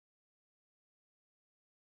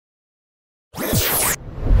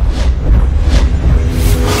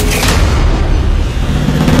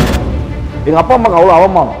எங்கள் அப்பா அம்மாவுக்கு அவ்வளோ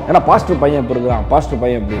அவமானம். ஏன்னா பாஸ்டர் பையன் இப்போ இருக்கிறான், பாஸ்டர்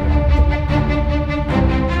பையன் எப்படி இருக்கான்.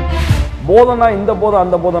 போதனா இந்த போதை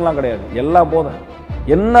அந்த போதெல்லாம் கிடையாது, எல்லா போதை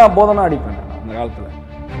என்ன போதனா அடிப்பேன் அந்த காலத்தில்.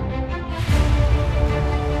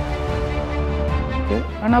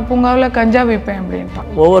 ஆனால் பூங்காவில் கஞ்சா வைப்பேன் அப்படின்ட்டான்.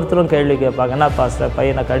 ஒவ்வொருத்தரும் கேள்வி கேட்பாங்க, என்ன பாஸ்டர்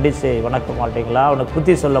பையனை கண்டித்து வணக்க மாட்டீங்களா, அவனுக்கு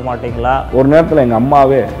புத்தி சொல்ல மாட்டீங்களா? ஒரு நேரத்தில் எங்கள்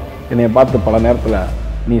அம்மாவே என்னை பார்த்து பல நேரத்தில்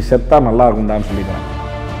நீ செத்தா நல்லா இருக்கும்டான்னு சொல்லிக்கிறான்.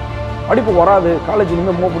 படிப்பு வராது,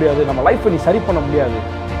 காலேஜ்லேருந்து போக முடியாது, நம்ம லைஃப்பை நீ சரி பண்ண முடியாது,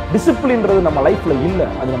 டிசிப்ளின்றது நம்ம லைஃப்பில் இல்லை,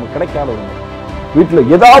 அது நமக்கு கிடைக்காத ஒன்று, வீட்டில்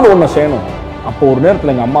ஏதாவது ஒன்று செய்யணும். அப்போ ஒரு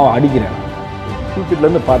நேரத்தில் எங்கள் அம்மாவை அடிக்கிறேன்.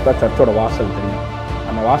 வீட்டிலேருந்து பார்த்தா சர்ச்சோட வாசல் தெரியும்,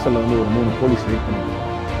 அந்த வாசலில் வந்து ஒரு 3 போலீஸ் வெயிட் பண்ணிட்டு.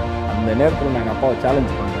 அந்த நேரத்தில் நான் எங்கள் அப்பாவை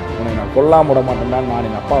சேலஞ்ச் பண்ணுறேன், உன்னை நான் கொல்லாம விட மாட்டேன்னா. நான்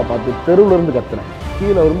எங்கள் அப்பாவை பார்த்து தெருவிலேருந்து கத்துறேன்,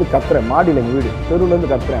 கீழே இருந்து கத்துறேன், மாடியில் எங்கள் வீடு,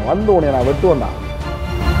 தெருவிலேருந்து கத்துறேன், வந்து உன்னை நான் வெட்டுவேன் தான்.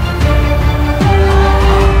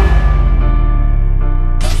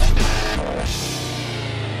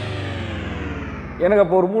 எனக்கு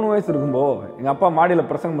அப்போ ஒரு 3 வயசு இருக்கும்போது எங்கள் அப்பா மாடியில்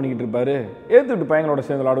பிரசங்கம் பண்ணிக்கிட்டு இருப்பார். ஏற்றுக்கிட்டு பையங்களோட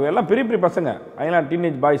சேர்ந்து விளாடுவோம். எல்லாம் பெரிய பெரிய பசங்க, அவங்களாம்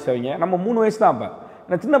டீனேஜ் பாய்ஸ். அவங்க நம்ம 3 வயசு தான். அப்போ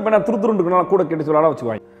நான் சின்ன பையனை துருத்துருண்டுக்குனால கூட கெட்டு விளாட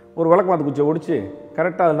வச்சுக்குவாங்க. ஒரு விளக்கு மாற்று குச்சியை ஒடிச்சு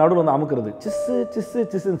கரெக்டாக அது நடுவில் வந்து அமுக்கிறது, சிஸ்ஸு சிஸ்ஸு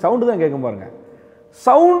சிஸ்ஸுன்னு சவுண்டு தான் கேட்கும் பாருங்க.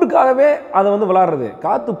 சவுண்டுக்காகவே அதை வந்து விளாட்றது.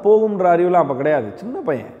 காற்று போகுன்ற அறிவுலாம் அப்போ கிடையாது, சின்ன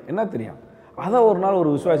பையன் என்ன தெரியும். அதை ஒரு நாள் ஒரு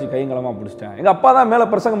விசுவாசி கையங்கலமாக பிடிச்சிட்டேன். எங்கள் அப்பா தான் மேலே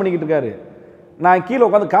பிரசங்கம் பண்ணிக்கிட்டு இருக்காரு, நான் கீழே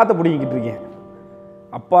உட்காந்து காற்றை பிடிங்கிக்கிட்டு இருக்கேன்.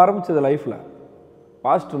 அப்போ ஆரம்பிச்சது லைஃப்பில்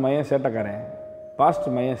பாஸ்டர் மையன் சேட்டைக்காரன்,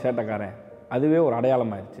 பாஸ்டர் மையன் சேட்டைக்காரன், அதுவே ஒரு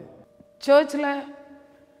அடையாளமாகிடுச்சு. சர்ச்சில்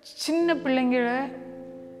சின்ன பிள்ளைங்கள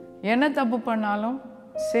என்ன தப்பு பண்ணாலும்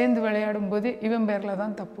சேர்ந்து விளையாடும்போது இவன் பேரில்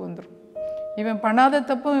தான் தப்பு வந்துடும், இவன் பண்ணாத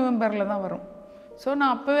தப்பும் இவன் பேரில் தான் வரும். ஸோ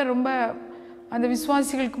நான் அப்போவே ரொம்ப அந்த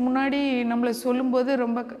விசுவாசிகளுக்கு முன்னாடி நம்மளை சொல்லும்போது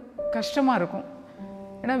ரொம்ப கஷ்டமாக இருக்கும்.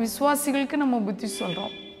 ஏன்னா விசுவாசிகளுக்கு நம்ம புத்தி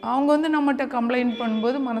சொல்கிறோம், அவங்க வந்து நம்மகிட்ட கம்ப்ளைண்ட்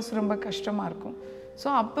பண்ணும்போது மனசு ரொம்ப கஷ்டமாக இருக்கும். ஸோ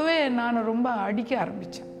அப்போவே நான் ரொம்ப அடிக்க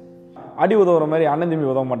ஆரம்பித்தேன். அடி உதவுற மாதிரி அண்ணன் தம்பி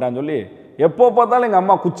உதவ மாட்டான்னு சொல்லி எப்போ பார்த்தாலும் எங்கள்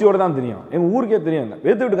அம்மா குச்சியோடு தான் தெரியும். எங்கள் ஊருக்கே தெரியும்.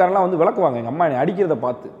 வேத்து வீட்டுக்காரெல்லாம் வந்து விளக்குவாங்க எங்கள் அம்மா என்னை அடிக்கிறத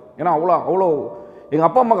பார்த்து. ஏன்னா அவ்வளோ எங்கள்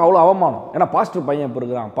அப்பா அம்மாவுக்கு அவ்வளோ அவமானம். ஏன்னா பாஸ்டர் பையன் இப்போ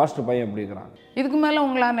இருக்கிறான், பாஸ்டர் பையன் எப்படி இருக்கிறான். இதுக்கு மேலே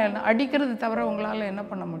உங்களால் என்ன அடிக்கிறது தவிர உங்களால் என்ன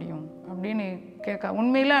பண்ண முடியும் அப்படின்னு கேட்க.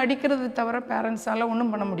 உண்மையில் அடிக்கிறது தவிர பேரண்ட்ஸால்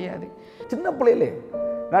ஒன்றும் பண்ண முடியாது. சின்ன பிள்ளையிலே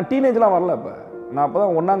நான் டீனேஜ்லாம் வரல. இப்போ நான் அப்போ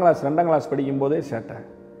தான் 1ஆம் கிளாஸ் 2ஆம் கிளாஸ் படிக்கும்போதே சேட்டை,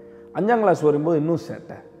 5ஆம் கிளாஸ் வரும்போது இன்னும்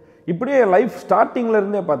சேட்டை. இப்படியே லைஃப் ஸ்டார்டிங்கில்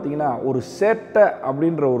இருந்தே பார்த்தீங்கன்னா ஒரு சேட்டை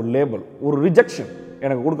அப்படின்ற ஒரு லேபிள், ஒரு ரிஜெக்ஷன்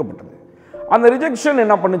எனக்கு கொடுக்கப்பட்டது. அந்த ரிஜெக்ஷன்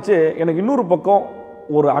என்ன பண்ணுச்சு, எனக்கு இன்னொரு பக்கம்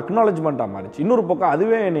ஒரு அக்னாலஜ்மெண்ட்டாக மாறிச்சு, இன்னொரு பக்கம்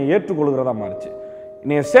அதுவே என்னை ஏற்றுக்கொள்கிறதா மாறிச்சு.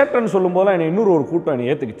 என்னை சேட்டைன்னு சொல்லும்போதெல்லாம் என்னை இன்னொரு ஒரு கூட்டம் என்னை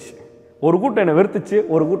ஏற்றுக்குச்சு, ஒரு கூட்டம் என்னை வெறுத்துச்சு,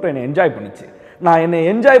 ஒரு கூட்டம் என்னை என்ஜாய் பண்ணிச்சு. நான் என்னை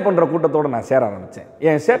என்ஜாய் பண்ணுற கூட்டத்தோடு நான் சேர ஆரம்பித்தேன்.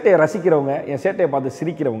 என் சேட்டையை ரசிக்கிறவங்க, என் சேட்டையை பார்த்து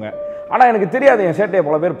சிரிக்கிறவங்க. ஆனால் எனக்கு தெரியாது என் சேட்டையை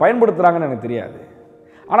பல பேர் பயன்படுத்துகிறாங்கன்னு எனக்கு தெரியாது.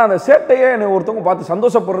 ஆனால் அந்த சேட்டையை என்னை ஒருத்தவங்க பார்த்து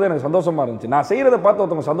சந்தோஷப்படுறது எனக்கு சந்தோஷமாக இருந்துச்சு. நான் செய்கிறத பார்த்து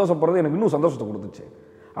ஒருத்தவங்க சந்தோஷப்படுறது எனக்கு இன்னும் சந்தோஷத்தை கொடுத்துச்சு.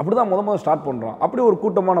 அப்படி தான் முதல் ஸ்டார்ட் பண்ணுறோம். அப்படி ஒரு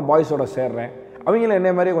கூட்டமான பாய்ஸோட சேர்றேன். அவங்களும்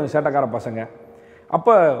என்னை மாதிரியே கொஞ்சம் சேட்டைக்கார பசங்க.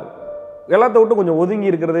 அப்போ எல்லாத்த விட்டு கொஞ்சம் ஒதுங்கி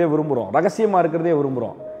இருக்கிறதே விரும்புகிறோம், ரகசியமாக இருக்கிறதே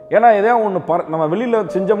விரும்புகிறோம். ஏன்னா எதையா ஒன்று நம்ம வெளியில்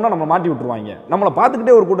செஞ்சோம்னா நம்மளை மாட்டி விட்டுருவாங்க, நம்மளை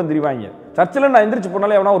பார்த்துக்கிட்டே ஒரு கூட்டம் தெரிவாங்க. சர்ச்சில் நான் எந்திரிச்சு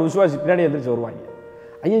போனாலே எவனா ஒரு விசுவாசி பின்னாடி எந்திரிச்சு வருவாங்க.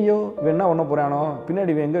 ஐயோ இவன் என்ன ஒன்ற போகிறானோ,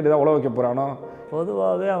 பின்னாடி இவன் எங்கே ஏதாவது உழ வைக்க போகிறானோ.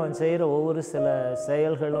 பொதுவாகவே அவன் செய்கிற ஒவ்வொரு சில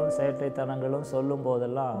செயல்களும் சேட்டைத்தனங்களும் சொல்லும்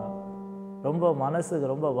போதெல்லாம் ரொம்ப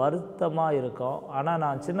மனசுக்கு ரொம்ப வருத்தமாக இருக்கும். ஆனால்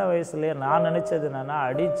நான் சின்ன வயசுலேயே நான் நினச்சது என்னென்னா,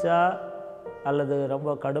 அடித்தா அல்லது ரொம்ப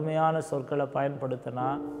கடுமையான சொற்களை பயன்படுத்தினா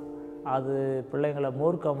அது பிள்ளைங்களை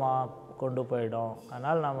மூர்க்கமாக கொண்டு போயிடும்.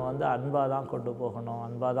 அதனால் நம்ம வந்து அன்பாக தான் கொண்டு போகணும்,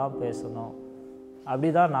 அன்பாக தான் பேசணும், அப்படி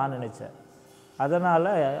தான் நான் நினச்சேன்.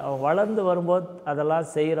 அதனால் அவன் வளர்ந்து வரும்போது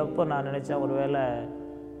அதெல்லாம் செய்கிறப்போ நான் நினச்சேன், ஒருவேளை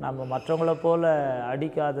நம்ம மற்றவங்கள போல்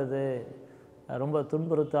அடிக்காதது, ரொம்ப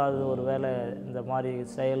துன்புறுத்தாதது ஒரு வேளை இந்த மாதிரி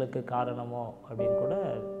செயலுக்கு காரணமோ அப்படின்னு கூட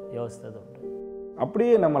யோசித்தது உண்டு.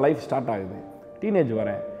 அப்படியே நம்ம லைஃப் ஸ்டார்ட் ஆகுது. டீனேஜ்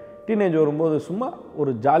வரேன். டீனேஜ் வரும்போது சும்மா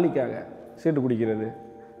ஒரு ஜாலிக்காக சீட்டு குடிக்கிறது,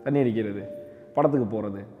 தண்ணி அடிக்கிறது, படத்துக்கு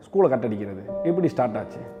போகிறது, ஸ்கூலை கட்டடிக்கிறது, இப்படி ஸ்டார்ட்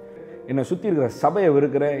ஆச்சு. என்னை சுற்றி இருக்கிற சபையை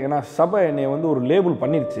வெறுக்கிறேன். ஏன்னா சபை என்னை வந்து ஒரு லேபிள்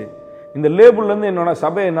பண்ணிருச்சு. இந்த லேபிள்லேருந்து என்னோட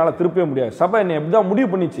சபையை என்னால் திருப்பவே முடியாது. சபை என்னை எப்படி தான் முடிவு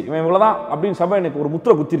பண்ணிச்சு, இவன் இவ்வளோதான் அப்படின்னு சபை எனக்கு ஒரு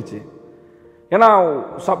முத்திரை குத்திருச்சு. ஏன்னா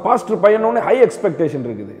பாஸ்டர் பையனோடனே ஹை எக்ஸ்பெக்டேஷன்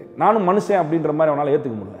இருக்குது. நானும் மனுஷன் அப்படின்ற மாதிரி அவனால்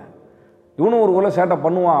ஏற்றுக்க முடியல. இவனும் ஒரு வேளை சேட்டை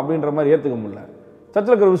பண்ணுவான் அப்படின்ற மாதிரி ஏற்றுக்க முடியல.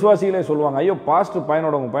 சர்ச்சில் இருக்கிற விசுவாசிகளே சொல்லுவாங்க, ஐயோ பாஸ்டர்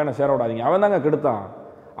பையனோட உங்கள் பையனை சேர விடாதீங்க, அவன் தாங்க கெடுத்தான்,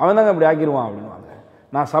 அவன் தாங்க இப்படி ஆக்கிடுவான் அப்படின்வாங்க.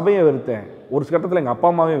 நான் சபையை வெறுத்தேன். ஒரு கட்டத்தில் எங்கள் அப்பா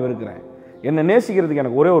அம்மாவே வெறுக்கிறேன். என்னை நேசிக்கிறதுக்கு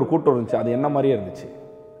எனக்கு ஒரே ஒரு கூட்டம் இருந்துச்சு, அது என்ன மாதிரியே இருந்துச்சு.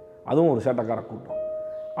 அதுவும் ஒரு சேட்டைக்கார கூட்டம்.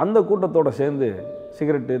 அந்த கூட்டத்தோடு சேர்ந்து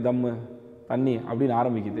சிகரெட்டு, தம்மு, தண்ணி அப்படின்னு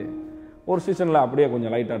ஆரம்பிக்குது. ஒரு சீசனில் அப்படியே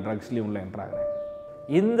கொஞ்சம் லைட்டாக ட்ரக்ஸ்லேயும் உள்ள என்ட்ராகிறேன்.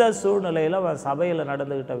 இந்த சூழ்நிலையில் அவன் சபையில்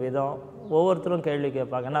நடந்துக்கிட்ட விதம் ஒவ்வொருத்தரும் கேள்வி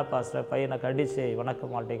கேட்பாங்க, என்ன பாஸ்டர் பையனை கண்டித்து வணக்க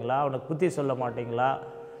மாட்டிங்களா, அவனுக்கு புத்தி சொல்ல மாட்டிங்களா,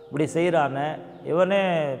 இப்படி செய்கிறானே, இவனே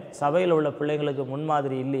சபையில் உள்ள பிள்ளைங்களுக்கு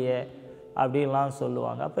முன்மாதிரி இல்லையே அப்படின்லாம்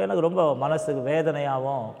சொல்லுவாங்க. அப்போ எனக்கு ரொம்ப மனசுக்கு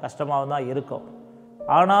வேதனையாகவும் கஷ்டமாகவும் தான் இருக்கும்.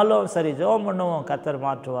 ஆனாலும் சரி ஜெபம் பண்ணுவோம், கர்த்தர்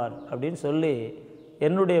மாற்றுவார் அப்படின்னு சொல்லி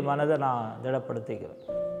என்னுடைய மனதை நான் திடப்படுத்திக்கிறேன்.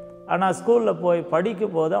 ஆனால் ஸ்கூலில் போய்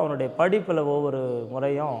படிக்கும்போது அவனுடைய படிப்பில் ஒவ்வொரு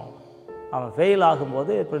முறையும் அவன் ஃபெயில்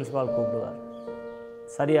ஆகும்போது பிரின்சிபால் கூப்பிடுவார்.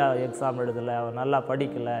 சரியாக எக்ஸாம் எழுதலை, அவன் நல்லா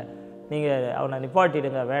படிக்கலை, நீங்கள் அவனை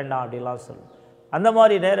நிப்பாட்டிடுங்க வேண்டாம் அப்படிலாம் சொல்லு. அந்த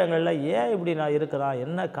மாதிரி நேரங்களில் ஏன் இப்படி நான் இருக்கிறான்,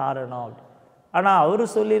 என்ன காரணம் அப்படி. ஆனால் அவர்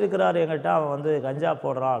சொல்லியிருக்கிறார் என்கிட்ட, அவன் வந்து கஞ்சா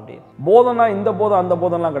போடுறான் அப்படின்னு. போதனா இந்த போதை அந்த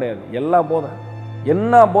போதெல்லாம் கிடையாது, எல்லா போதை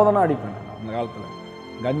என்ன போதனா அடிப்பேன் அந்த காலத்தில்.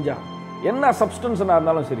 கஞ்சா என்ன சப்ஸ்டன்ஸாக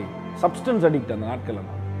இருந்தாலும் சரி, சப்ஸ்டன்ஸ் அடிக்ட் அந்த நாட்களில்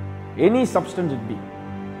நான் எனி சப்ஸ்டன்ஸ் இட் பி.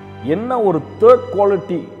 என்ன ஒரு தேர்ட்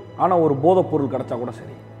குவாலிட்டி ஆனால் ஒரு போதைப் பொருள் கிடச்சா கூட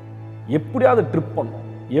சரி, எப்படியாவது ட்ரிப் பண்ணணும்,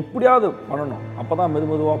 எப்படியாவது பண்ணணும். அப்போ தான்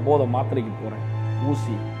மெதுவாக போதை மாத்திரைக்கு போகிறேன்,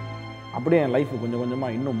 ஊசி. அப்படியே என் லைஃப் கொஞ்சம்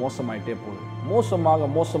கொஞ்சமாக இன்னும் மோசமாயிட்டே போகுது.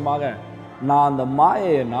 மோசமாக நான் அந்த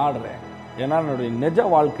மாயையை நாடுறேன். ஏன்னா என்னுடைய நிஜ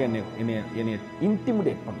வாழ்க்கை என்னை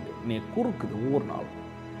இன்டிமிடேட் பண்ணுது, என்னை குறுக்குது ஒவ்வொரு நாளும்.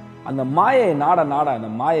 அந்த மாயையை நாட அந்த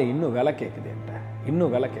மாயை இன்னும் விலை கேட்குது, என்கிட்ட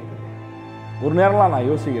இன்னும் விலை கேட்குது. ஒரு நேரம்லாம் நான்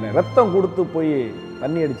யோசிக்கிறேன், ரத்தம் கொடுத்து போய்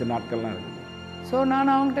தண்ணி அடித்த நாட்கள்லாம் இருக்குது. ஸோ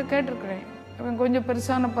நான் அவங்ககிட்ட கேட்டிருக்கிறேன், அவன் கொஞ்சம்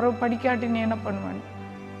பெருசான பிறகு படிக்காட்டி நீ என்ன பண்ணுவேன்.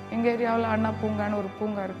 எங்கள் ஏரியாவில் அண்ணா பூங்கான்னு ஒரு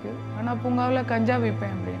பூங்கா இருக்குது, அண்ணா பூங்காவில் கஞ்சா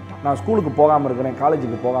வைப்பேன் அப்படின்ட்டான். நான் ஸ்கூலுக்கு போகாமல் இருக்கிறேன்,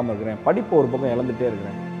 காலேஜுக்கு போகாமல் இருக்கிறேன், படிப்பை ஒரு பக்கம் இழந்துகிட்டே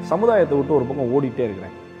இருக்கிறேன், சமுதாயத்தை விட்டு ஒரு பக்கம் ஓடிட்டே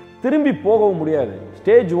இருக்கிறேன், திரும்பி போகவும் முடியாது.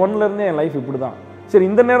 ஸ்டேஜ் 1லேருந்தே என் லைஃப் இப்படி தான். சரி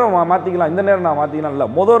இந்த நேரம் மாற்றிக்கலாம், இந்த நேரம் நான் மாற்றிக்கலாம் இல்லை,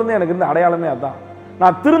 இருந்தே எனக்கு இருந்த அடையாளமே அதுதான்.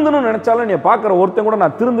 நான் திருந்தணும்னு நினச்சாலும் நீ பார்க்குற ஒருத்தன் கூட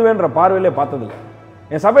நான் திருந்துவேன்ற பார்வையிலே பார்த்ததில்லை.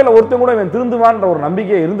 என் சபையில் ஒருத்தன் கூட இவன் திருந்துவான்ற ஒரு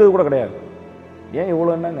நம்பிக்கையே இருந்தது கூட கிடையாது. ஏன்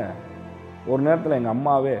இவ்வளோ என்னங்க, ஒரு நேரத்தில் எங்கள்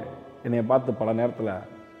அம்மாவே என்னை பார்த்து பல நேரத்தில்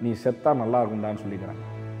நீ செத்தா நல்லா இருக்கும்டான்னு சொல்லிக்கிறாங்க.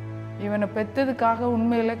 இவனை பெற்றதுக்காக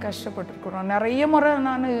உண்மையிலே கஷ்டப்பட்டுருக்குறோம். நிறைய முறை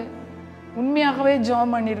நான் உண்மையாகவே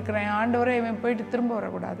ஜெபம் பண்ணியிருக்கிறேன், ஆண்டவரே இவன் போயிட்டு திரும்ப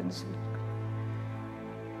வரக்கூடாதுன்னு சொல்லியிருக்கேன்.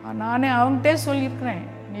 நானே அவங்ககிட்டே சொல்லியிருக்கிறேன்,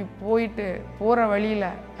 நீ போயிட்டு போகிற வழியில்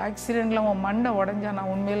ஆக்சிடெண்ட்டில் உன் மண்டை உடஞ்சா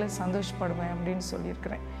நான் உண்மையிலே சந்தோஷப்படுவேன் அப்படின்னு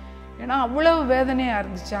சொல்லியிருக்கிறேன். ஏன்னா அவ்வளவு வேதனையாக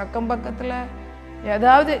இருந்துச்சு. அக்கம் பக்கத்தில்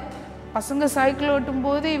ஏதாவது பசங்க சைக்கிள் ஓட்டும்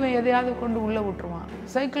போது இவன் எதையாவது கொண்டு உள்ளே விட்டுருவான்,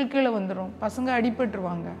 சைக்கிள் கீழே வந்துடும், பசங்க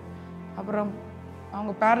அடிபட்டுருவாங்க, அப்புறம்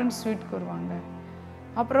அவங்க பேரண்ட்ஸ் வீட்டுக்கு வருவாங்க,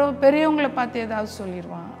 அப்புறம் பெரியவங்களை பார்த்து ஏதாவது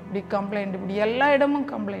சொல்லிடுவான், இப்படி கம்ப்ளைண்ட், இப்படி எல்லா இடமும்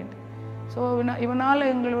கம்ப்ளைண்ட். ஸோ இவனால்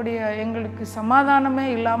எங்களுக்கு சமாதானமே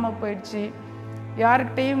இல்லாமல் போயிடுச்சு.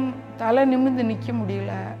 யார்கிட்டையும் தலை நிமிர்ந்து நிற்க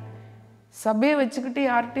முடியல, சபையை வச்சுக்கிட்டு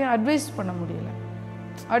யார்கிட்டையும் அட்வைஸ் பண்ண முடியல.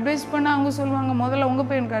 அட்வைஸ் பண்ண அவங்க சொல்லுவாங்க, முதல்ல உங்கள்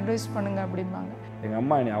பையனுக்கு அட்வைஸ் பண்ணுங்க அப்படிம்பாங்க. எங்கள்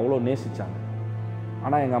அம்மா என்னை அவ்வளோ நேசித்தாங்க,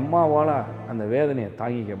 ஆனால் எங்கள் அம்மாவால் அந்த வேதனையை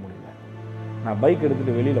தாங்கிக்க முடியல. நான் பைக்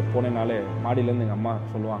எடுத்துகிட்டு வெளியில் போனேனாலே மாடியிலேருந்து எங்கள் அம்மா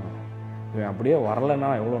சொல்லுவாங்க, இவன் அப்படியே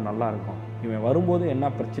வரலைன்னா எவ்வளோ நல்லா இருக்கும், இவன் வரும்போது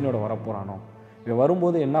என்ன பிரச்சனையோட வரப்போகிறானோ, இவன்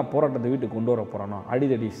வரும்போது என்ன போராட்டத்தை வீட்டுக்கு கொண்டு வர போகிறானோ,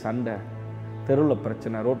 அடிதடி சண்டை, தெருவில்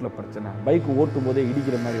பிரச்சனை, ரோட்டில் பிரச்சனை, பைக்கு ஓட்டும் போதே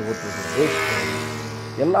இடிக்கிற மாதிரி ஓட்டுறது,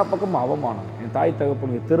 எல்லா பக்கமும் அவமானம். என் தாய்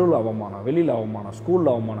தகப்பனுக்கு தெருவில் அவமானம், வெளியில் அவமானம்,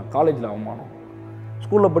 ஸ்கூலில் அவமானம், காலேஜில் அவமானம்.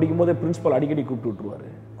 ஸ்கூலில் படிக்கும்போதே பிரின்ஸிபல் அடிக்கடி கூப்பிட்டு விட்டுருவார்.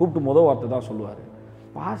 கூப்பிட்டு முதல் வார்த்தை தான் சொல்லுவார்,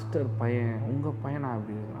 பாஸ்டர் பையன் உங்கள் பையனா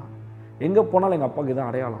அப்படி இருக்கிறான். எங்கே போனாலும் எங்கள் அப்பாவுக்கு தான்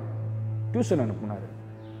அடையாளம். டியூஷன் அனுப்புனார்.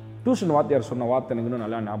 டியூஷன் வாத்தியார் சொன்ன வார்த்தை எனக்கு இன்னும்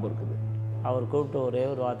நல்லா ஞாபகம் இருக்குது. அவர் கூப்பிட்டு ஒரே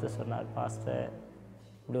ஒரு வார்த்தை சொன்னார், பாஸ்டர்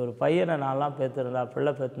இப்படி ஒரு பையனை நான்லாம் பெற்றிருந்தா,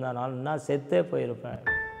 பிள்ளை பெற்றிருந்தா நான் இன்னும் செத்தே போயிருப்பேன்,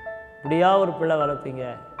 இப்படியா ஒரு பிள்ளை வளர்ப்பீங்க,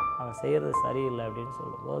 அவன் செய்கிறது சரியில்லை அப்படின்னு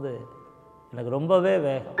சொல்லும்போது எனக்கு ரொம்பவே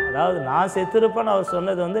வேகம். அதாவது நான் செத்துருப்பேன்னு அவர்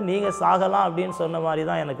சொன்னது வந்து நீங்கள் சாகலாம் அப்படின்னு சொன்ன மாதிரி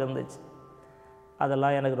தான் எனக்கு இருந்துச்சு.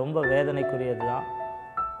 அதெல்லாம் எனக்கு ரொம்ப வேதனைக்குரியது தான்.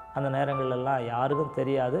 அந்த நேரங்கள்லாம் யாருக்கும்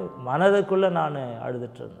தெரியாது, மனதுக்குள்ளே நான்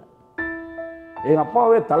அழுதுட்டுருந்தேன். எங்கள்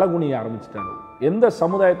அப்பாவே தலை குனிய ஆரம்பிச்சிட்டாங்க. எந்த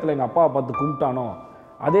சமுதாயத்தில் எங்கள் அப்பாவை பார்த்து கும்பிட்டானோ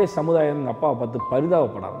அதே சமுதாயம் எங்கள் அப்பாவை பார்த்து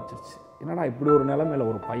பரிதாபப்பட ஆரம்பிச்சிருச்சு. என்னடா இப்படி ஒரு நிலைமையில்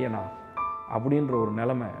ஒரு பையனா அப்படின்ற ஒரு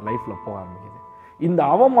நிலைமை லைஃப்பில் போக ஆரம்பிக்குது. இந்த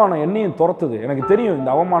அவமானம் என்னையும் துரத்துது. எனக்கு தெரியும் இந்த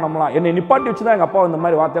அவமானம்லாம் என்னை நிப்பாட்டி வச்சு தான் எங்கள் அப்பா இந்த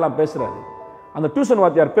மாதிரி வார்த்தையெல்லாம் பேசுகிறாரு. அந்த டியூஷன்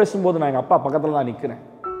வாத்தியார் பேசும்போது நான் எங்கள் அப்பா பக்கத்தில் தான் நிற்கிறேன்.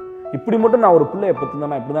 இப்படி மட்டும் நான் ஒரு பிள்ளையை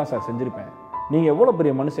பற்றிருந்தேன்னா இப்படி தான் சார் செஞ்சுருப்பேன். நீங்கள் எவ்வளோ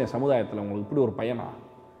பெரிய மனுஷன் சமுதாயத்தில், உங்களுக்கு இப்படி ஒரு பையனா,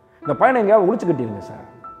 இந்த பையனை எங்கேயாவது ஒழிச்சு கட்டிடுங்க சார்.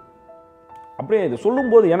 அப்படியே இதை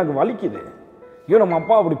சொல்லும்போது எனக்கு வலிக்குது. ஐயோ நம்ம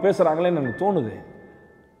அப்பா அப்படி பேசுகிறாங்களேன்னு எனக்கு தோணுது.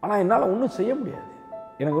 ஆனால் என்னால் ஒன்றும் செய்ய முடியாது.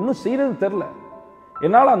 எனக்கு ஒன்றும் செய்கிறது தெரில.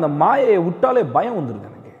 என்னால் அந்த மாயையை விட்டாலே பயம் வந்துடுது.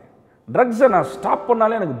 எனக்கு ட்ரக்ஸை நான் ஸ்டாப்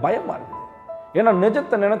பண்ணாலே எனக்கு பயமாக இருக்குது. ஏன்னா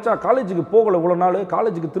நிஜத்தை நினச்சா காலேஜுக்கு போகலை இவ்வளோ நாள்,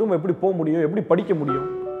 காலேஜுக்கு திரும்ப எப்படி போக முடியும், எப்படி படிக்க முடியும்,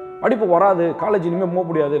 படிப்பு வராது, காலேஜ் இனிமேல் போக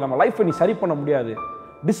முடியாது, நம்ம லைஃப்பை நீ சரி பண்ண முடியாது,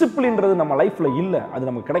 டிசிப்ளின்றது நம்ம லைஃப்பில் இல்லை, அது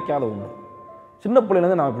நமக்கு கிடைக்காத ஒன்று. சின்ன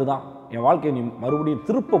பிள்ளையிலேருந்து நான் இப்படி தான், என் வாழ்க்கையை நீ மறுபடியும்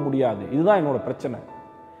திருப்ப முடியாது, இதுதான் என்னோடய பிரச்சனை,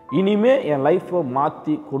 இனிமே என் லைஃப்பை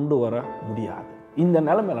மாற்றி கொண்டு வர முடியாது, இந்த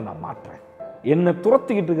நிலைமையில நான் மாற்றேன். என்னை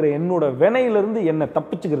துரத்திக்கிட்டு இருக்கிற என்னோட வினையிலிருந்து என்னை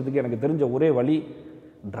தப்பிச்சுக்கிறதுக்கு எனக்கு தெரிஞ்ச ஒரே வழி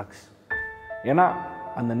ட்ரக்ஸ். ஏன்னா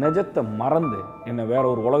அந்த நிஜத்தை மறந்து என்னை வேற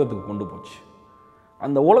ஒரு உலகத்துக்கு கொண்டு போச்சு.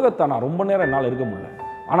 அந்த உலகத்தை நான் ரொம்ப நேரம் என்னால் இருக்க முடியல.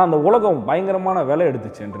 ஆனால் அந்த உலகம் பயங்கரமான விலை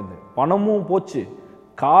எடுத்துச்சு என்றது. பணமும் போச்சு,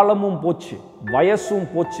 காலமும் போச்சு, வயசும்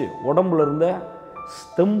போச்சு, உடம்புல இருந்த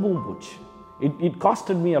ஸ்தெம்பும் போச்சு. It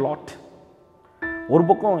costed me a lot. ஒரு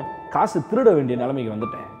பக்கம் காசு திருட வேண்டிய நிலைமைக்கு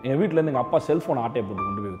வந்துட்டேன். எங்கள் வீட்டிலேருந்து எங்கள் அப்பா செல்ஃபோனை ஆட்டையை போட்டு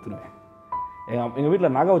கொண்டு போய் விற்றுருவேன். எங்கள்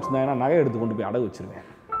வீட்டில் நகை வச்சுருந்தாங்கன்னா நகை எடுத்து கொண்டு போய் அடகு வச்சுருவேன்.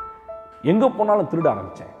 எங்கே போனாலும் திருட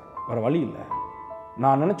ஆரம்பித்தேன். வேறு வழி இல்லை.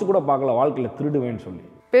 நான் நினச்சி கூட பார்க்கல வாழ்க்கையில் திருடுவேன்னு சொல்லி.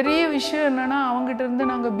 பெரிய விஷயம் என்னென்னா, அவங்ககிட்ட இருந்து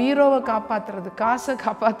நாங்கள் பீரோவை காப்பாற்றுறது, காசை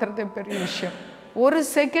காப்பாற்றுறதே பெரிய விஷயம். ஒரு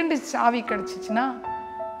செகண்டு சாவி கிடச்சிச்சின்னா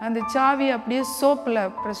அந்த சாவியை அப்படியே சோப்பில்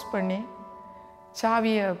ப்ரெஸ் பண்ணி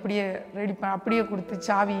சாவியை அப்படியே ரெடி அப்படியே கொடுத்து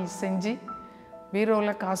சாவி செஞ்சு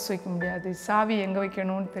பீரோவில் காசு வைக்க முடியாது, சாவி எங்கே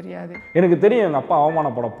வைக்கணும்னு தெரியாது. எனக்கு தெரியும் எங்கள் அப்பா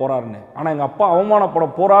அவமானப்பட போகிறாருன்னு. ஆனால் எங்கள் அப்பா அவமானப்பட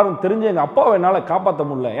போகிறாருன்னு தெரிஞ்சு எங்கள் அப்பாவை என்னால் காப்பாற்ற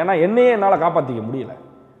முடியல. ஏன்னா என்னையே என்னால் காப்பாற்றிக்க முடியல.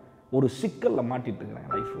 ஒரு சிக்கலில் மாட்டிட்டு இருக்கிறேன்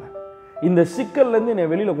என் லைஃப்பில். இந்த சிக்கல்லேருந்து என்னை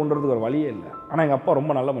வெளியில் கொண்டு வரதுக்கு ஒரு வழியே இல்லை. ஆனால் எங்கள் அப்பா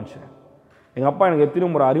ரொம்ப நல்ல மனுஷன். எங்கள் அப்பா எனக்கு எத்தனையோ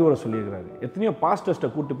முறை அறிவுரை சொல்லியிருக்கிறாரு, எத்தனையோ பாஸ்டர்ஸ்ட்டை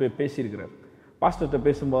கூப்பிட்டு போய் பேசியிருக்கிறாரு. பாஸ்டர்ஸ்ட்டை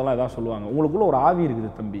பேசும்போதெல்லாம் இதான் சொல்லுவாங்க, உங்களுக்குள்ளே ஒரு ஆவி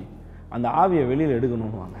இருக்குது தம்பி, அந்த ஆவியை வெளியில்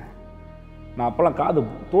எடுக்கணும்னு வாங்க. நான் அப்போல்லாம் காது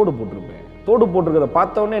தோடு போட்டிருப்பேன். தோடு போட்டிருக்கிறத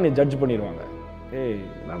பார்த்தோன்னே என்னை ஜட்ஜ் பண்ணிடுவாங்க. ஏய்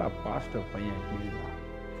என்னடா பாஸ்டர் பையன் இப்படிதான்,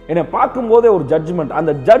 என்னை பார்க்கும்போதே ஒரு ஜட்ஜ்மெண்ட்.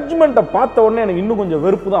 அந்த ஜட்ஜ்மெண்ட்டை பார்த்த உடனே எனக்கு இன்னும் கொஞ்சம்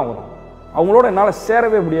வெறுப்பு தான் வரும். அவங்களோட என்னால்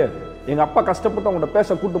சேரவே முடியாது. எங்கள் அப்பா கஷ்டப்பட்டு அவங்கள்ட்ட பேச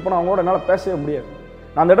கூப்பிட்டு போனால் அவங்களோட என்னால் பேசவே முடியாது.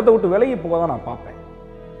 நான் அந்த இடத்த விட்டு விலகி போக தான் நான் பார்ப்பேன்.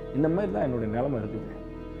 இந்த மாதிரி தான் என்னுடைய நிலைமை இருக்குது.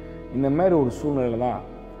 இந்த மாதிரி ஒரு சூழ்நிலையில் தான்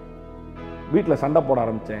வீட்டில் சண்டை போட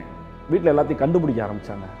ஆரம்பித்தேன். வீட்டில் எல்லாத்தையும் கண்டுபிடிக்க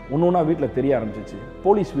ஆரம்பித்தாங்க. ஒன்று ஒன்றா வீட்டில் தெரிய ஆரம்பிச்சிச்சு.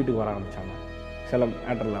 போலீஸ் வீட்டுக்கு வர ஆரம்பித்தாங்க. சில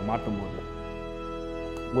மேட்டரில் மாட்டும்போது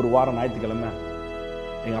ஒரு வாரம் ஞாயிற்றுக்கிழமை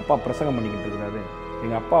எங்கள் அப்பா பிரசங்கம் பண்ணிக்கிட்டு இருக்கிறாரு.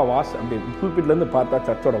 எங்கள் அப்பா வாசல் அப்படி புல்பிட்லேருந்து பார்த்தா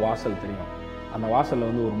சர்ச்சோட வாசல் தெரியும். அந்த வாசலில்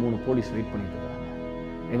வந்து ஒரு 3 போலீஸ் வெயிட் பண்ணிட்டு இருக்காங்க.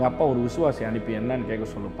 எங்கள் அப்பா ஒரு விசுவாசி அனுப்பி என்னன்னு கேட்க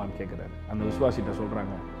சொல்லுப்பான்னு கேட்குறாரு. அந்த விசுவாசிகிட்ட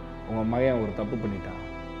சொல்கிறாங்க, உங்கள் மகன் ஒரு தப்பு பண்ணிட்டான்,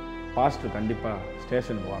 பாஸ்டர் கண்டிப்பாக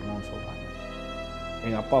ஸ்டேஷனுக்கு வரணும்னு சொல்கிறாங்க.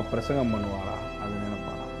 எங்கள் அப்பா பிரசங்கம் பண்ணுவாரா அது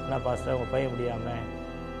நினைப்பாரா? ஆனால் பாஸ்டர் உங்கள் பையன் முடியாமல்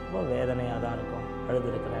ரொம்ப வேதனையாக தான் இருக்கும்.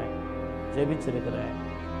 அழுதுருக்கிறேன், ஜெபிச்சிருக்கிறேன்.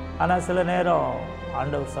 ஆனால் சில நேரம்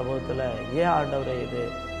ஆண்டவர் சமூகத்தில் ஏன் ஆண்டவரே இது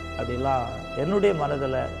அப்படிலாம் என்னுடைய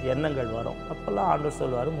மனதில் எண்ணங்கள் வரும். அப்போல்லாம் ஆண்டவர்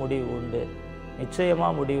சொல்வார், முடிவு உண்டு,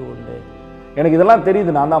 நிச்சயமாக முடிவு உண்டு. எனக்கு இதெல்லாம்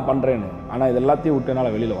தெரியுது நான் தான் பண்ணுறேன்னு. ஆனால் இது எல்லாத்தையும் விட்டு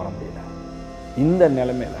என்னால் வெளியில் வர முடியல. இந்த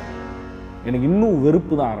நிலைமையில் எனக்கு இன்னும்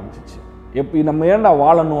வெறுப்பு தான் ஆரம்பிச்சிச்சு. எப்படி நம்ம ஏன்டா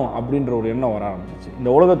வாழணும் அப்படின்ற ஒரு எண்ணம் வர ஆரம்பிச்சிச்சு. இந்த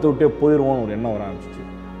உலகத்தை விட்டே போயிடுவோன்னு ஒரு எண்ணம் வர ஆரம்பிச்சிச்சு.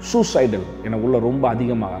 சூசைடல் எனக்குள்ள ரொம்ப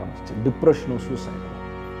அதிகமாக ஆரம்பிச்சிச்சு. டிப்ரெஷனும் சூசைடல்.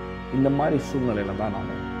 இந்த மாதிரி சூழ்நிலையில் தான்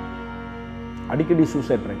நான் அடிக்கடி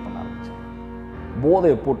சூசைட் ட்ரை பண்ண ஆரம்பித்தேன்.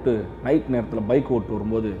 போதையை போட்டு நைட் நேரத்தில் பைக் ஓட்டு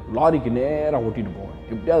வரும்போது லாரிக்கு நேராக ஓட்டிகிட்டு போவேன்.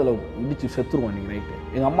 எப்படியாவது அதில் இடித்து செத்துருவேன். இன்றைக்கி நைட்டு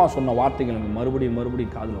எங்கள் அம்மா சொன்ன வார்த்தைகள் எனக்கு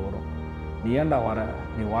மறுபடியும் காதில் வரும். நீ ஏன்டா வர,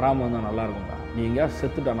 நீ வராமல் இருந்தால் நல்லா இருக்கும்டா, நீ எங்கேயாவது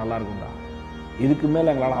செத்துட்டா நல்லா இருக்கும்டா, இதுக்கு மேலே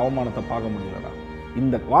எங்களால் அவமானத்தை பார்க்க முடியலடா.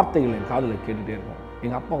 இந்த வார்த்தைகள் என் காதில் கேட்டுகிட்டே இருக்கும்.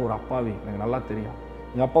 எங்கள் அப்பா ஒரு அப்பாவி, எனக்கு நல்லா தெரியும்.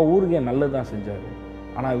 எங்கள் அப்பா ஊருக்கு ஏன் நல்லது தான் செஞ்சார்.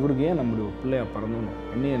 ஆனால் இவருக்கு ஏன் நம்முடைய பிள்ளையா பிறந்தோன்னு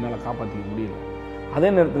என்னையும் என்னால் காப்பாற்றிக்க முடியல. அதே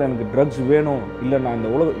நேரத்தில் எனக்கு ட்ரக்ஸ் வேணும், இல்லை நான் இந்த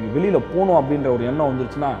வெளியில் போகணும் அப்படின்ற ஒரு எண்ணம்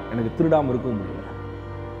வந்துருச்சுன்னா எனக்கு திருடாமல் இருக்க முடியல.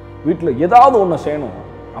 வீட்டில் ஏதாவது ஒன்று செய்யணும்.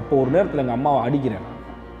 அப்போ ஒரு நேரத்தில் எங்கள் அம்மாவை அடிக்கிறேன்.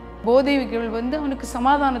 போதைகள் வந்து அவனுக்கு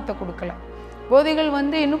சமாதானத்தை கொடுக்கல. போதைகள்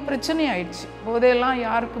வந்து இன்னும் பிரச்சனை ஆயிடுச்சு. போதையெல்லாம்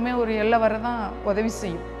யாருக்குமே ஒரு எல்லை வர தான் உதவி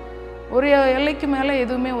செய்யும். ஒரு எல்லைக்கு மேலே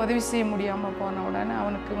எதுவுமே உதவி செய்ய முடியாமல் போன உடனே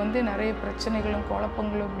அவனுக்கு வந்து நிறைய பிரச்சனைகளும்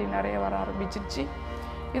குழப்பங்களும் இப்படி நிறைய வர ஆரம்பிச்சிருச்சு.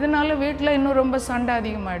 இதனால் வீட்டில் இன்னும் ரொம்ப சண்டை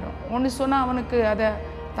அதிகமாகிடும். ஒன்று சொன்னால் அவனுக்கு அதை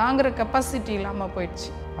தாங்குகிற கெப்பாசிட்டி இல்லாமல் போயிடுச்சு.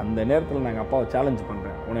 அந்த நேரத்தில் நான் எங்கள் அப்பாவை சேலஞ்ச்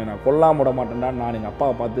பண்ணுறேன். உன்னை நான் கொல்லாம விட மாட்டேன்டா. நான் எங்கள்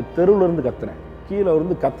அப்பாவை பார்த்து தெருவிலேருந்து கத்துறேன், கீழே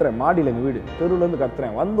இருந்து கத்துறேன், மாடியில் எங்கள் வீடு, தெருவிலேருந்து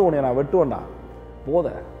கத்துறேன், வந்து உன்னை நான் வெட்டுவேன்டா.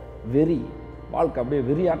 போதை வெறி, வாழ்க்கை அப்படியே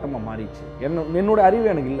வெறியாட்டமாக மாறிடுச்சு. என்னோட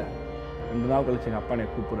அறிவு எனக்கு இல்லை. 2 நாள் கழிச்சு எங்கள் அப்பா என்னை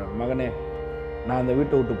கூப்பிட்றாரு, மகனே நான் அந்த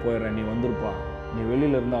வீட்டை விட்டு போயிடுறேன், நீ வந்துருப்பா, நீ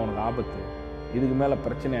வெளியில் இருந்தால் அவனுக்கு ஆபத்து, இதுக்கு மேலே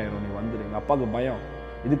பிரச்சனை ஆயிடும், நீ வந்துடு. எங்கள் அப்பாவுக்கு பயம்,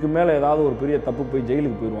 இதுக்கு மேலே ஏதாவது ஒரு பெரிய தப்பு போய்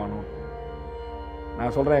ஜெயிலுக்கு போயிடுவானோ.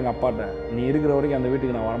 நான் சொல்கிறேன் எங்கள் அப்பாட்ட, நீ இருக்கிற வரைக்கும் அந்த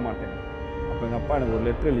வீட்டுக்கு நான் வரமாட்டேன். அப்போ எங்கள் அப்பா எனக்கு ஒரு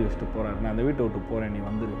லெட்டர் எழுதி வச்சுட்டு போகிறார், நான் அந்த வீட்டை விட்டு போகிறேன், நீ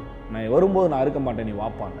வந்துடு, நான் வரும்போது நான் இருக்க மாட்டேன், நீ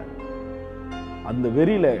வாப்பாங்க. அந்த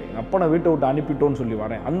வெறியில் எங்கள் அப்பா நான் வீட்டை விட்டு அனுப்பிட்டோன்னு சொல்லி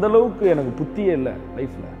வரேன். அந்தளவுக்கு எனக்கு புத்தியே இல்லை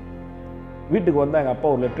லைஃப்பில். வீட்டுக்கு வந்தால் எங்கள் அப்பா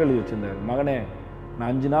ஒரு லெட்டர் எழுதி வச்சுருந்தார், மகனே நான்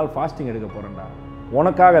 5 நாள் ஃபாஸ்டிங் எடுக்க போகிறேன்டா,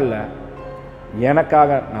 உனக்காக இல்லை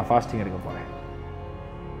எனக்காக நான் ஃபாஸ்டிங் எடுக்க போகிறேன்.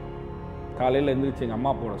 காலையில் எழுந்திரிச்சு எங்கள்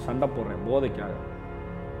அம்மா போட சண்டை போடுறேன், போதைக்காக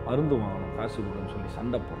மருந்து வாங்கணும் காசு கொடுன்னு சொல்லி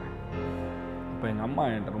சண்டை போடுறேன். இப்போ எங்கள் அம்மா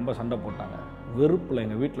என்கிட்ட ரொம்ப சண்டை போட்டாங்க. வெறுப்பில்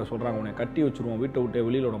எங்கள் வீட்டில் சொல்கிறாங்க, உன்னை கட்டி வச்சுருவோம், வீட்டை விட்டே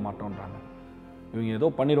வெளியில் விட மாட்டோன்றாங்க. இவங்க ஏதோ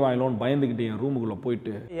பண்ணிடுவாங்களோன்னு பயந்துக்கிட்டு என் ரூமுக்குள்ளே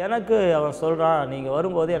போயிட்டு, எனக்கு அவன் சொல்கிறான், நீங்கள்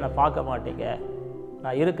வரும்போது என்னை பார்க்க மாட்டீங்க,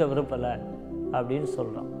 நான் இருக்க விருப்பலை அப்படின்னு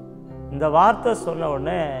சொல்கிறான். இந்த வார்த்தை சொன்ன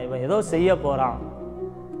உடனே இவன் ஏதோ செய்ய போகிறான்,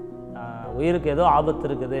 உயிருக்கு ஏதோ ஆபத்து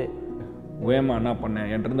இருக்குது. வேமா என்ன பண்ணேன்,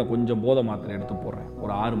 என்கிட்ட இருந்த கொஞ்சம் போதை மாத்திரை எடுத்து போடுறேன்,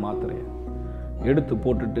 ஒரு 6 மாத்திரையை எடுத்து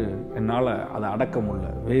போட்டுட்டு என்னால் அதை அடக்க முடியல.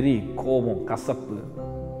 வெறி, கோபம், கசப்பு,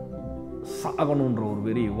 சாகணுன்ற ஒரு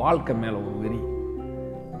வெறி, வாழ்க்கை மேலே ஒரு வெறி,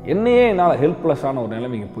 என்னையே என்னால் ஹெல்ப்லெஸ்ஸான ஒரு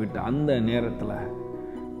நிலைமைக்கு போயிட்டு அந்த நேரத்தில்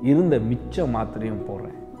இருந்த மிச்ச மாத்திரையும்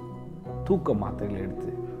போடுறேன். தூக்க மாத்திரைகளை எடுத்து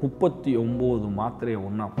 39 மாத்திரையை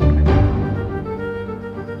ஒன்றா போடுறேன்.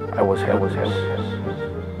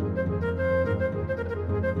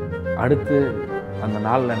 அடுத்து அந்த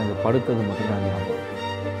நாளில் எனக்கு படுத்தது மட்டும்தான் ஞாபகம்.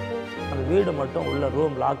 அந்த வீடு மட்டும் உள்ள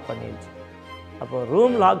ரூம் லாக் பண்ணிடுச்சு. அப்போ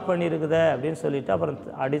ரூம் லாக் பண்ணியிருக்குதே அப்படின்னு சொல்லிட்டு அப்புறம்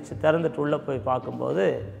அடித்து திறந்துட்டு உள்ளே போய் பார்க்கும்போது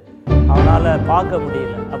அவனால் பார்க்க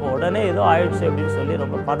முடியல. அப்போ உடனே ஏதோ ஆயிடுச்சு அப்படின்னு சொல்லி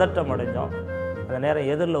ரொம்ப பதட்டம் அடைஞ்சோம். அந்த நேரம்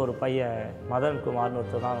எதிரில் ஒரு பையன் மதன் குமார்னு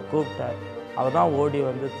ஒருத்தர் தான் கூப்பிட்டார். அவர் தான் ஓடி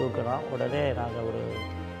வந்து தூக்கினான். உடனே நாங்கள்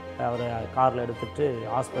அவரை காரில் எடுத்துகிட்டு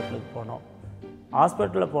ஹாஸ்பிட்டலுக்கு போனோம்.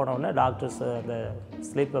 ஹாஸ்பிட்டலில் போனோடனே டாக்டர்ஸ் அந்த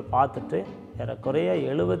ஸ்லீப்பை பார்த்துட்டு ஏறக்குறைய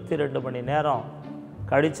 72 மணி நேரம்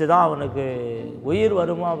கழித்து தான் அவனுக்கு உயிர்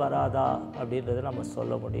வருமா வராதா அப்படின்றத நம்ம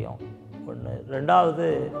சொல்ல முடியும். ஒன்று. ரெண்டாவது,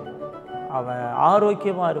 அவன்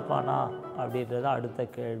ஆரோக்கியமாக இருப்பானா அப்படின்றது அடுத்த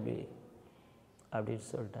கேள்வி அப்படின்னு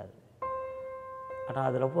சொல்லிட்டார். ஆனால்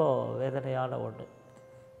அது ரொம்ப வேதனையான ஒன்று.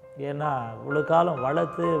 ஏன்னா இவ்வளோ காலம்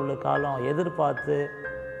வளர்த்து, இவ்வளோ காலம் எதிர்பார்த்து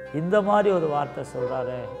இந்த மாதிரி ஒரு வார்த்தை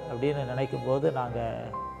சொல்கிறாரு அப்படின்னு நினைக்கும் போது நாங்கள்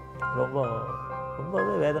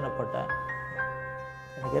ரொம்பவே வேதனைப்பட்டேன்.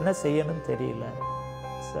 எனக்கு என்ன செய்யணும்னு தெரியல.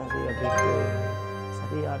 சரி அப்படின்ட்டு,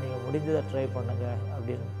 சரியா நீங்கள் முடிஞ்சதை ட்ரை பண்ணுங்க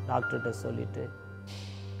அப்படின்னு டாக்டர்கிட்ட சொல்லிவிட்டு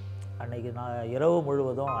அன்றைக்கி நான் இரவு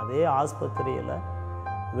முழுவதும் அதே ஆஸ்பத்திரியில்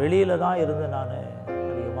வெளியில் தான் இருந்து நான்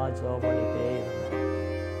அதிகமாக ஜெபம் பண்ணிகிட்டே இருந்தேன்.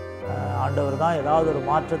 ஆண்டவர் தான் ஏதாவது ஒரு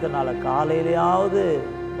மாற்றத்தை நாளை காலையிலேயாவது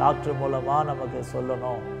டாக்டர் மூலமாக நமக்கு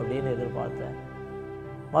சொல்லணும் அப்படின்னு எதிர்பார்த்தேன்.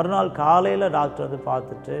 மறுநாள் காலையில் டாக்டர் வந்து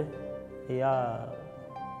பார்த்துட்டு, ஐயா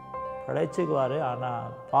பிழைச்சிக்குவார், ஆனால்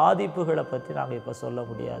பாதிப்புகளை பற்றி நாங்கள் இப்போ சொல்ல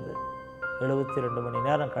முடியாது, 72 மணி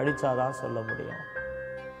நேரம் கழிச்சாதான் சொல்ல முடியும்.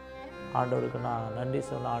 ஆண்டவருக்கு நான் நன்றி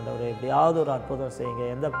சொன்னேன். ஆண்டவரை எப்படியாவது ஒரு அற்புதம் செய்யுங்க,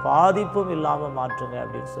 எந்த பாதிப்பும் இல்லாமல் மாற்றுங்க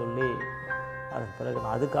அப்படின்னு சொல்லி அதன் பிறகு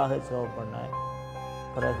நான் அதுக்காக ஜெபம் பண்ணேன்.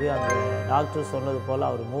 பிறகு அந்த டாக்டர் சொன்னது போல்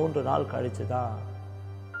அவர் 3 நாள் கழித்து தான்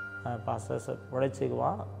பாஸ்டர்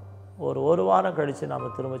பிழைச்சிக்குவான், ஒரு வாரம் கழித்து நம்ம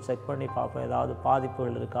திரும்ப செக் பண்ணி பார்ப்போம் ஏதாவது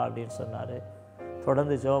பாதிப்புகள் இருக்கா அப்படின்னு சொன்னார்.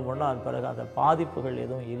 தொடர்ந்து ஜெபம் பண்ணோம். அதன் பிறகு அந்த பாதிப்புகள்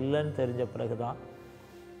எதுவும் இல்லைன்னு தெரிஞ்ச பிறகு தான்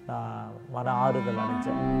நான் மன ஆறுதல்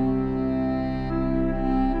அடைஞ்சேன்.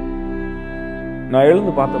 நான்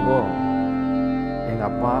எழுந்து பார்த்தப்போ எங்கள்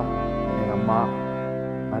அப்பா, எங்கள் அம்மா,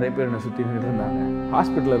 நிறைய பேர் என்னை சுற்றி நின்று இருந்தாங்க.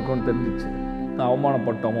 ஹாஸ்பிட்டலில் இருக்கோன்னு தெரிஞ்சிச்சு. நான்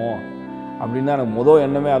அவமானப்பட்டோமோ அப்படின்னு தான் எனக்கு மொதல்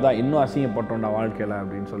எண்ணமே அதான், இன்னும் அசிங்கப்பட்டோம்டா வாழ்க்கையில்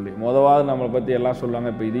அப்படின்னு சொல்லி. மொதவாவது நம்மளை பற்றி எல்லாம்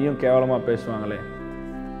சொல்லுவாங்க, இப்போ இதையும் கேவலமாக பேசுவாங்களே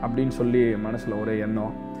அப்படின்னு சொல்லி மனசில் ஒரே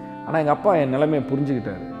எண்ணம். ஆனால் எங்கள் அப்பா என் நிலைமையை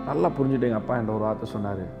புரிஞ்சுக்கிட்டாரு, நல்லா புரிஞ்சுட்டு எங்கள் அப்பா என்ற ஒரு வார்த்தை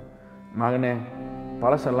சொன்னார், மகனே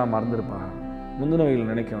பழசெல்லாம் மறந்துருப்பா,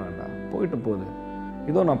 முந்தினவைகள் நினைக்க வேண்டாம், போயிட்டு போகுது,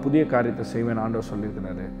 இதோ நான் புதிய காரியத்தை செய்வேன் ஆண்டவர்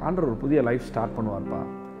சொல்லியிருக்கிறாரு, ஆண்டவர் ஒரு புதிய லைஃப் ஸ்டார்ட் பண்ணுவார்ப்பா,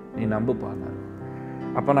 நீ நம்புப்பாங்க.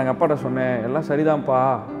 அப்போ நான் எங்கள் அப்பாட்ட சொன்னேன், எல்லாம் சரிதான்ப்பா,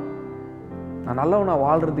 நான் நல்லவனா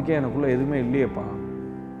வாழ்கிறதுக்கே எனக்குள்ளே எதுவுமே இல்லையேப்பா,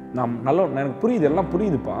 நான் நல்லவன், எனக்கு புரியுது, எல்லாம்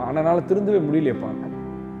புரியுதுப்பா, ஆனால் என்னால் திருந்தவே முடியலையேப்பா.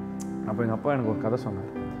 அப்போ எங்கள் அப்பா எனக்கு ஒரு கதை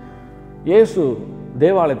சொன்னார். இயேசு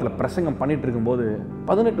தேவாலயத்தில் பிரசங்கம் பண்ணிகிட்டு இருக்கும்போது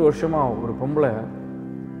 18 வருஷமாக ஒரு பொம்பளை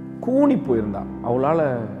கூனி போயிருந்தா, அவளால்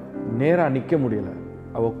நேராக நிற்க முடியலை,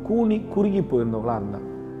 அவள் கூனி குறுகி போயிருந்தவளாக இருந்தாள்.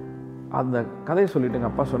 அந்த கதையை சொல்லிட்டு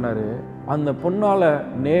எங்கள் அப்பா சொன்னார், அந்த பொண்ணால்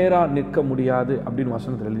நேராக நிற்க முடியாது அப்படின்னு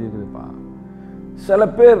வசனத்தில் எழுதியிருக்குதுப்பா. சில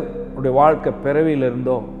பேர் உடைய வாழ்க்கை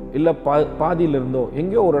பிறவியிலிருந்தோ இல்லை பாதியிலிருந்தோ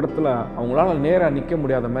எங்கேயோ ஒரு இடத்துல அவங்களால நேராக நிற்க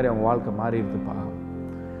முடியாத மாதிரி அவங்க வாழ்க்கை மாறிடுதுப்பா.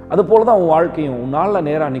 அது போல தான் உன் வாழ்க்கையும், உன்னால்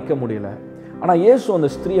நேராக நிற்க முடியல. ஆனால் இயேசு அந்த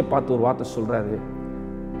ஸ்திரீயை பார்த்து ஒரு வார்த்தை சொல்கிறாரு,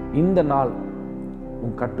 இந்த நாள்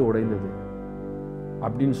உன் கட்டு உடைந்தது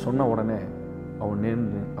அப்படின்னு சொன்ன உடனே அவன்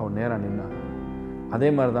நேராக நின்னான். அதே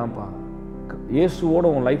மாதிரி தான்ப்பா, இயேசுவோட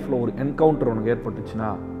உன் லைஃப்பில் ஒரு என்கவுண்டர் உனக்கு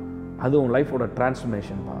ஏற்பட்டுச்சுன்னா அது உன் லைஃபோட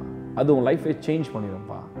டிரான்ஸ்ஃபர்மேஷன்ப்பா, அது உன் லைஃபை சேஞ்ச்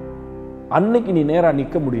பண்ணிடும்ப்பா, அன்னைக்கு நீ நேராக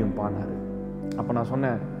நிற்க முடியும்ப்பான்னாரு. அப்போ நான்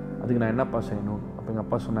சொன்னேன், அதுக்கு நான் என்னப்பா செய்யணும்? அப்போ எங்கள்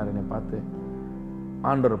அப்பா சொன்னார், என்னை பார்த்து,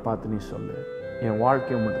 ஆண்டவரை பார்த்து நீ சொல்லு, என்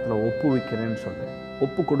வாழ்க்கை மட்டத்தில் ஒப்பு வைக்கிறேன்னு சொல்லு,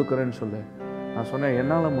 ஒப்பு கொடுக்குறேன்னு சொல்லு. நான் சொன்னேன்,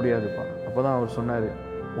 என்னால் முடியாதுப்பா. அப்போ தான் அவர் சொன்னார்,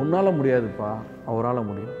 உன்னால் முடியாதுப்பா, அவரால்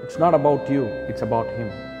முடியும். It's not about you, it's about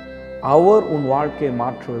him. அவர் உன் வாழ்க்கையை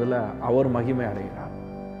மாற்றுவதில் அவர் மகிமை அடைகிறார்.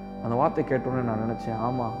 அந்த வார்த்தை கேட்டோன்னே நான் நினச்சேன்,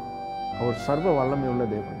 ஆமாம், அவர் சர்வ வல்லமை உள்ள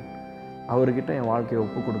தேவன், அவர்கிட்ட என் வாழ்க்கையை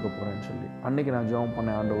ஒப்பு கொடுக்க போகிறேன்னு சொல்லி அன்றைக்கி நான் ஜெபம்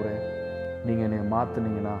பண்ணேன். ஆண்டவரே, நீங்கள் என்னை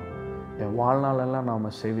மாற்றினீங்கன்னா என் வாழ்நாளெல்லாம்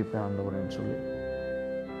நான் சேவிப்பேன் ஆண்டவரேன்னு சொல்லி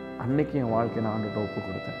அன்றைக்கி என் வாழ்க்கையை நான் ஆண்டுகிட்ட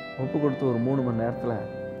ஒப்பு கொடுத்து ஒரு 3 மணி நேரத்தில்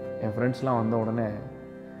என் ஃப்ரெண்ட்ஸ்லாம் வந்த உடனே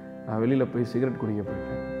நான் வெளியில் போய் சிகரெட் குடிக்க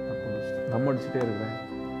போயிட்டேன். அப்போ தம் அடிச்சுட்டே இருக்கிறேன்.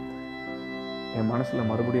 என் மனசில்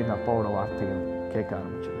மறுபடியும் எங்கள் அப்பாவோட வார்த்தைகள் கேட்க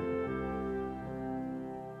ஆரம்பிச்சது.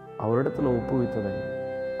 அவரிடத்துல ஒப்புவித்ததை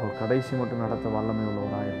அவர் கடைசி மட்டும் நடத்த வல்லமை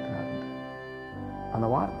உள்ளவராக இருக்கிறார். அந்த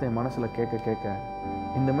வார்த்தை என் மனசில் கேட்க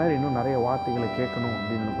இந்த மாதிரி இன்னும் நிறைய வார்த்தைகளை கேட்கணும்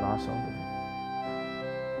அப்படின்னு எனக்கு ஒரு ஆசை வந்தது.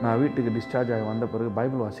 நான் வீட்டுக்கு டிஸ்சார்ஜ் ஆகி வந்த பிறகு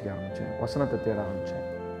பைபிள் வாசிக்க ஆரம்பித்தேன், வசனத்தை தேட ஆரம்பித்தேன்,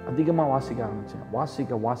 அதிகமாக வாசிக்க ஆரம்பித்தேன்.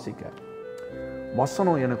 வாசிக்க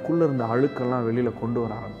வசனம் எனக்குள்ளே இருந்த அழுக்கெல்லாம் வெளியில் கொண்டு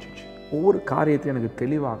வர ஆரம்பிச்சிச்சு. ஒவ்வொரு காரியத்தையும் எனக்கு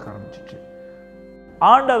தெளிவாக்க ஆரம்பிச்சிச்சு.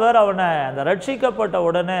 ஆண்டவர் அவனை அந்த ரட்சிக்கப்பட்ட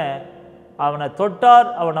உடனே அவனை தொட்டார்,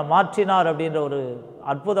 அவனை மாற்றினார் அப்படின்ற ஒரு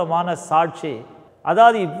அற்புதமான சாட்சி.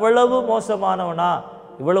 அதாவது இவ்வளவு மோசமானவனா,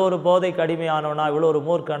 இவ்வளோ ஒரு போதைக்கு அடிமையானவனா, இவ்வளோ ஒரு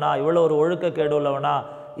மூர்க்கனா, இவ்வளோ ஒரு ஒழுக்கக்கேடு உள்ளவனா,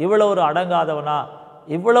 இவ்வளோ ஒரு அடங்காதவனா,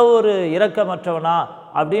 இவ்வளோ ஒரு இரக்கமற்றவனா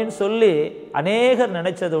அப்படின்னு சொல்லி அநேகர்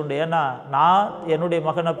நினைச்சது உண்டு. ஏன்னா நான் என்னுடைய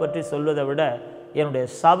மகனை பற்றி சொல்வதை விட என்னுடைய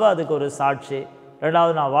சபை அதுக்கு ஒரு சாட்சி,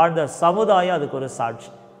 ரெண்டாவது நான் வாழ்ந்த சமுதாயம் அதுக்கு ஒரு சாட்சி.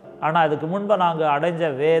 ஆனால் அதுக்கு முன்பு நாங்கள் அடைஞ்ச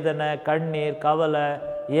வேதனை, கண்ணீர், கவலை,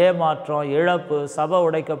 ஏமாற்றம், இழப்பு, சபை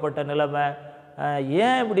உடைக்கப்பட்ட நிலைமை,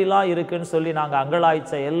 ஏன் இப்படிலாம் இருக்குன்னு சொல்லி நாங்கள்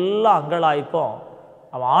அங்கலாய்ச்ச எல்லா அங்கலாய்ப்போம்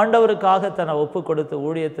அவன் ஆண்டவருக்காக தன்னை ஒப்பு கொடுத்து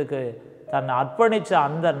ஊழியத்துக்கு தன்னை அர்ப்பணித்த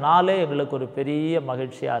அந்த நாளே எங்களுக்கு ஒரு பெரிய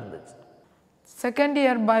மகிழ்ச்சியாக இருந்துச்சு. செகண்ட்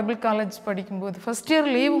இயர் பைபிள் காலேஜ் படிக்கும்போது ஃபஸ்ட் இயர்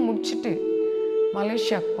லீவு முடிச்சுட்டு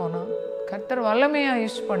மலேசியாவுக்கு போனோம். கர்த்தர் வல்லமையாக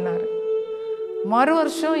யூஸ் பண்ணார். மறு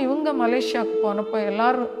வருஷம் இவங்க மலேசியாவுக்கு போனப்போ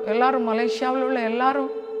எல்லாரும் மலேசியாவில் உள்ள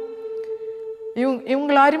எல்லாரும்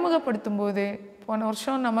இவங்களை அறிமுகப்படுத்தும் போது போன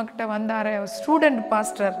வருஷம் நம்மக்கிட்ட வந்தார் ஸ்டூடெண்ட்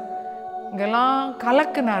பாஸ்டர், இங்கெல்லாம்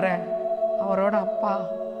கலக்குனார அவரோட அப்பா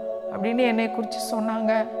அப்படின்னு என்னை குறித்து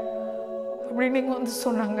சொன்னாங்க அப்படின்னு இங்கே வந்து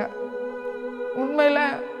சொன்னாங்க. உண்மையில்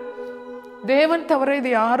தேவன் தவிர இது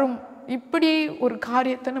யாரும் இப்படி ஒரு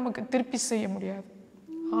காரியத்தை நமக்கு திருப்பி செய்ய முடியாது.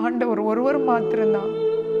 ஆண்டவர் ஒருவர் மாத்திரம்தான்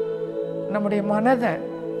நம்முடைய மனதை,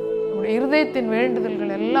 நம்முடைய இருதயத்தின்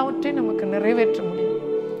வேண்டுதல்கள் எல்லாவற்றையும் நமக்கு நிறைவேற்ற முடியும்.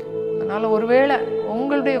 அதனால் ஒருவேளை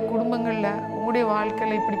உங்களுடைய குடும்பங்களில், உங்களுடைய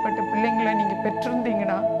வாழ்க்கையில் இப்படிப்பட்ட பிள்ளைங்களை நீங்கள்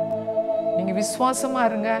பெற்றிருந்தீங்கன்னா நீங்கள் விசுவாசமாக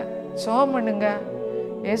இருங்க, ஜெபம் பண்ணுங்க.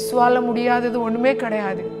 இயேசுவால முடியாதது ஒன்றுமே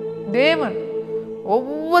கிடையாது. தேவன்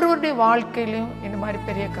ஒவ்வொருவருடைய வாழ்க்கையிலையும் இந்த மாதிரி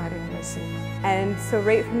பெரிய காரியங்களை செய்யும். And so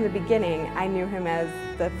right from the beginning, I knew him as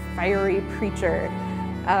the fiery preacher,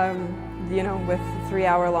 with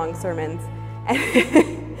 3-hour-long sermons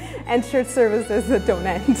and church services that don't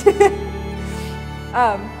end.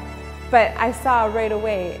 But I saw right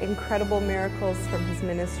away incredible miracles from his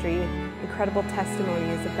ministry, incredible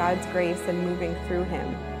testimonies of God's grace and moving through him.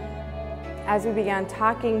 As we began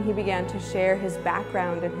talking, he began to share his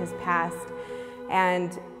background and his past,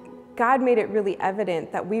 and God made it really evident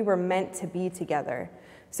that we were meant to be together.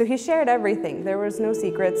 So he shared everything. There was no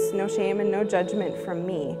secrets, no shame, and no judgment from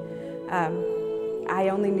me. I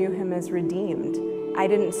only knew him as redeemed. I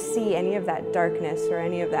didn't see any of that darkness or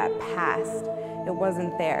any of that past. It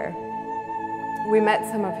wasn't there. We met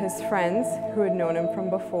some of his friends who had known him from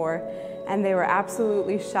before, and they were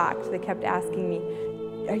absolutely shocked. They kept asking me,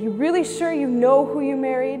 "Are you really sure you know who you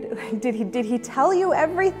married? Did he tell you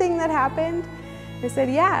everything that happened?" I said,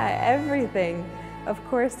 "Yeah, everything. Of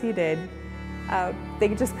course he did." They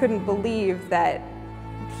just couldn't believe that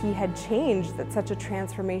he had changed, that such a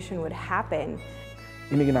transformation would happen.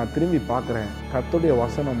 இன்னைக்கு நான் திரும்பி பார்க்குறேன், கர்த்தருடைய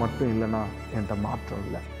வசனம் மட்டும் இல்லைன்னா என்கிட்ட மாற்றம்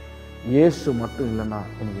இல்லை. இயேசு மட்டும் இல்லைன்னா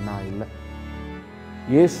எனக்கு நான் இல்லை.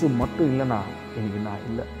 இயேசு மட்டும் இல்லைன்னா எனக்கு நான்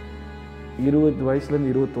இல்லை. 20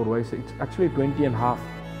 வயசுலேருந்து 21 வயசு, இட்ஸ் ஆக்சுவலி 20.5.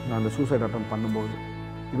 நான் அந்த சூசைட் அட்டம் பண்ணும்போது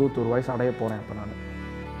 21 வயசு அடைய போகிறேன். இப்போ நான்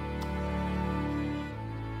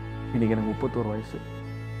இன்றைக்கி எனக்கு 31 வயசு.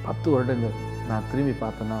 10 வருடங்கள் நான் திரும்பி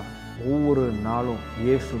பார்த்தேன்னா ஒவ்வொரு நாளும்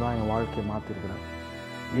இயேசு தான் என் வாழ்க்கையை மாற்றிருக்கிறார்.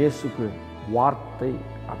 இயேசுக்கு வார்த்தை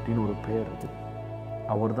அப்படின்னு ஒரு பெயர் இருக்குது.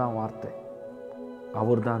 அவர் தான் வார்த்தை,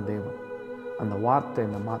 அவர் தான் தேவன். அந்த வார்த்தை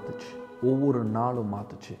என்னை மாற்றுச்சு, ஒவ்வொரு நாளும்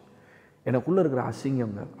மாற்றுச்சு. எனக்குள்ளே இருக்கிற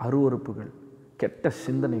அசிங்கங்கள், அருவறுப்புகள், கெட்ட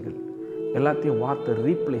சிந்தனைகள் எல்லாத்தையும் வார்த்தை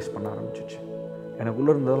ரீப்ளேஸ் பண்ண ஆரம்பிச்சிச்சு.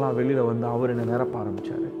 எனக்குள்ளே இருந்ததெல்லாம் வெளியில் வந்து அவர் என்னை நிரப்ப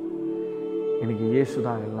ஆரம்பித்தார். எனக்கு இயேசு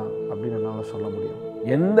தான் எல்லாம் அப்படின்னு என்னால் சொல்ல முடியும்.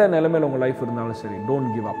 எந்த நிலைமையில் உங்கள் லைஃப் இருந்தாலும் சரி,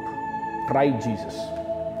 don't give up, try Jesus.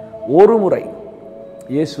 ஒரு முறை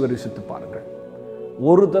இயேசுவை ருசித்து பாருங்கள்.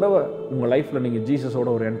 ஒரு தடவை உங்கள் லைஃப்பில் நீங்கள் ஜீசஸோட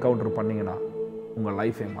ஒரு என்கவுண்டர் பண்ணிங்கன்னா உங்கள்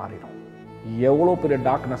லைஃபே மாறிடும். எவ்வளோ பெரிய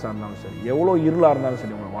டார்க்னஸாக இருந்தாலும் சரி, எவ்வளோ இருளாக இருந்தாலும்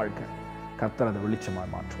சரி, உங்கள் வாழ்க்கை கர்த்தர் அதை வெளிச்சமாக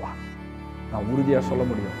மாற்றுவார். நான் உறுதியாக சொல்ல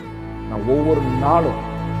முடியும். நான் ஒவ்வொரு நாளும்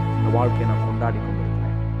இந்த வாழ்க்கையை நான் கொண்டாடி கொண்டு